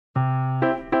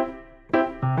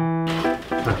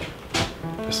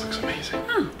This looks amazing.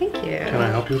 Oh, thank you. Can I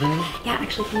help you with anything? Yeah,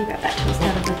 actually, can you grab that toast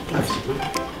out of the things?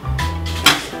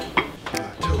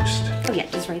 Toast. Oh yeah,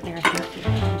 just right there. I think. Oh, thank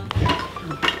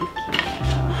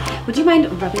you. Would you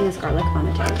mind rubbing this garlic on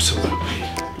the toast? Absolutely.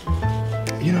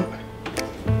 You know,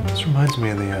 this reminds me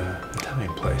of the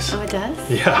Italian place. Oh, it does?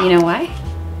 Yeah. You know why?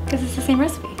 Because it's the same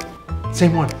recipe.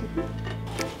 Same one.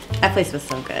 That place was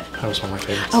so good. That was one of my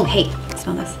favorites. Oh, hey,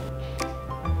 smell this.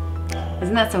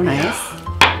 Isn't that so nice?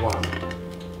 Yeah. Wow.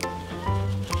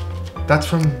 That's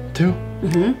from two?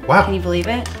 Mm-hmm. Wow. Can you believe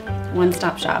it?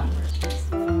 One-stop shop.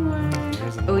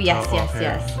 Oh, yes, yes,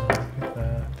 yes. Look at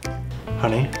that.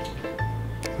 Honey,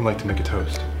 I'd like to make a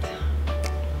toast.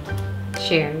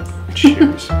 Cheers.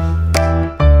 Cheers.